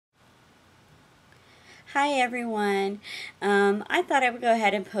Hi everyone. I thought I would go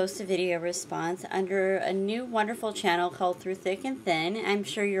ahead and post a video response under a new wonderful channel called Through Thick and Thin. I'm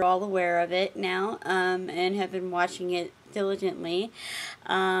sure you're all aware of it now and have been watching it diligently.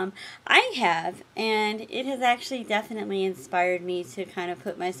 I have, and it has actually definitely inspired me to kind of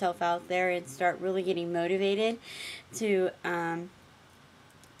put myself out there and start really getting motivated to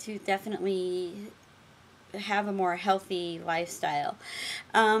definitely have a more healthy lifestyle.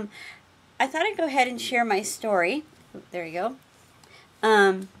 I thought I'd go ahead and share my story. There you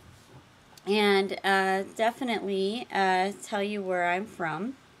go. And definitely tell you where I'm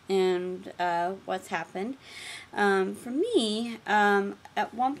from and what's happened. For me,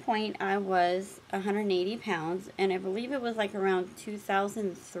 at one point I was 180 pounds, and I believe it was like around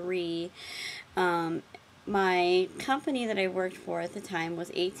 2003. My company that I worked for at the time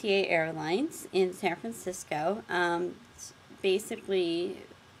was ATA Airlines in San Francisco. Basically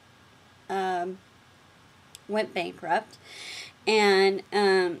went bankrupt, and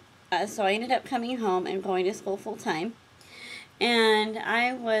so I ended up coming home and going to school full time, and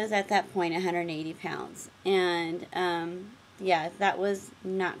I was at that point 180 pounds, and yeah, that was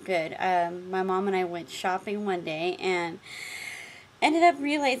not good. My mom and I went shopping one day and ended up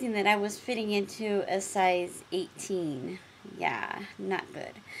realizing that I was fitting into a size 18. Yeah, not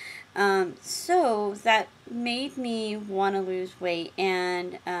good. So that made me want to lose weight,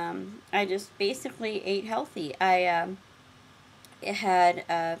 and I just basically ate healthy. It had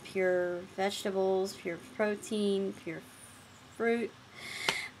pure vegetables, pure protein, pure fruit,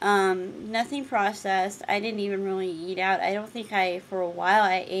 nothing processed. I didn't even really eat out. I don't think for a while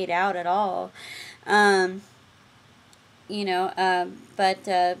I ate out at all.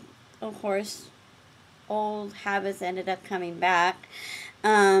 But of course, old habits ended up coming back.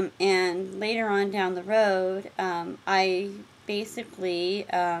 And later on down the road, I basically,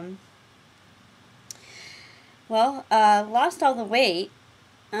 lost all the weight,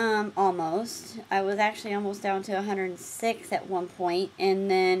 almost. I was actually almost down to 106 at one point,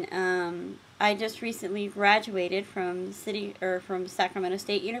 and then, I just recently graduated from Sacramento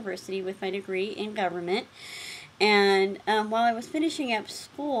State University with my degree in government, and, while I was finishing up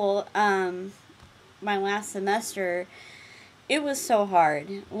school, my last semester, it was so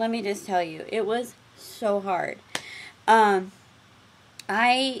hard. Let me just tell you, it was so hard. I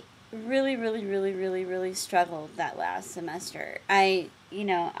really struggled that last semester. I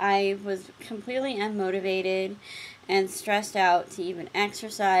was completely unmotivated and stressed out to even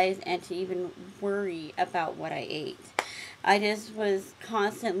exercise and to even worry about what I ate. I just was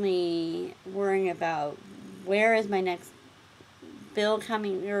constantly worrying about where is my next bill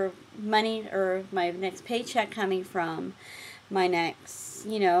coming, or money, or my next paycheck coming from, my next,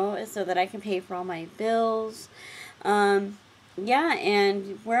 so that I can pay for all my bills. Yeah,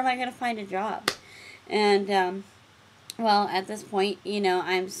 and where am I going to find a job? And, well, at this point,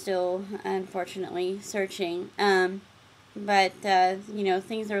 I'm still, unfortunately, searching. But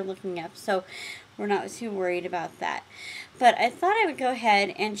things are looking up, so we're not too worried about that. But I thought I would go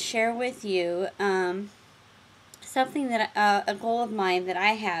ahead and share with you, something that a goal of mine that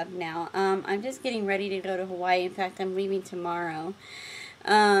I have now. I'm just getting ready to go to Hawaii. In fact, I'm leaving tomorrow.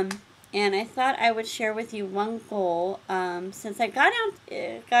 And I thought I would share with you one goal, since I got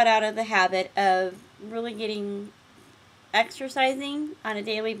out of the habit of really getting exercising on a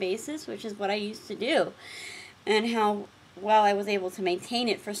daily basis, which is what I used to do, and how well I was able to maintain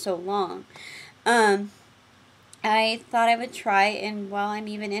it for so long. I thought I would try, and while I'm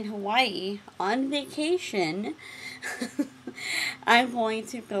even in Hawaii on vacation, I'm going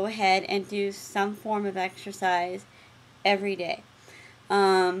to go ahead and do some form of exercise every day.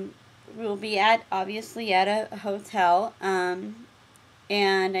 We'll be obviously at a hotel, and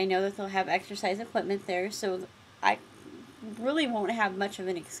I know that they'll have exercise equipment there, so I really won't have much of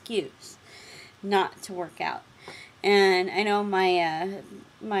an excuse not to work out. And I know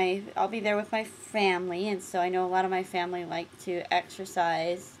I'll be there with my family, and so I know a lot of my family like to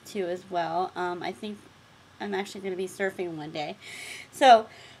exercise too as well. I think I'm actually going to be surfing one day. So,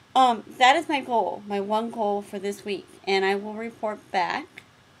 that is my goal, my one goal for this week, and I will report back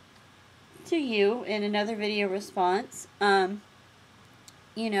to you in another video response, Saturday,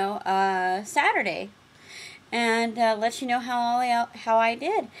 and let you know how I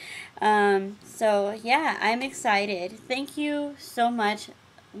did. So yeah, I'm excited. Thank you so much,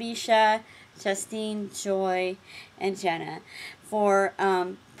 Leisha, Justine, Joy, and Jenna, for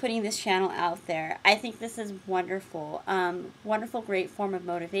putting this channel out there. I think this is wonderful. Wonderful, great form of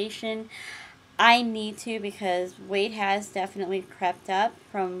motivation. I need to, because weight has definitely crept up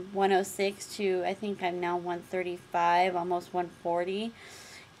from 106 to, I think I'm now 135, almost 140.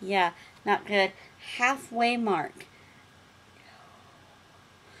 Yeah, not good. halfway mark.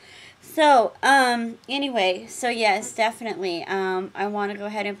 So, anyway, so yes, definitely, I want to go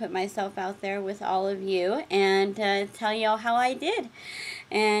ahead and put myself out there with all of you and tell y'all how I did,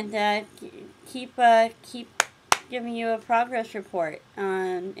 and keep giving you a progress report,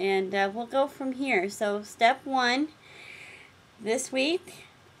 and we'll go from here. So, step 1, this week,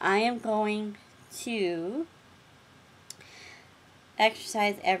 I am going to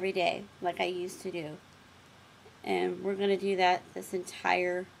exercise every day like I used to do, and we're going to do that this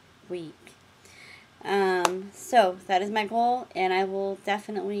entire week. So that is my goal, and I will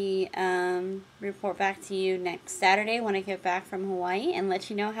definitely report back to you next Saturday when I get back from Hawaii and let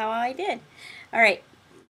you know how I did. All right,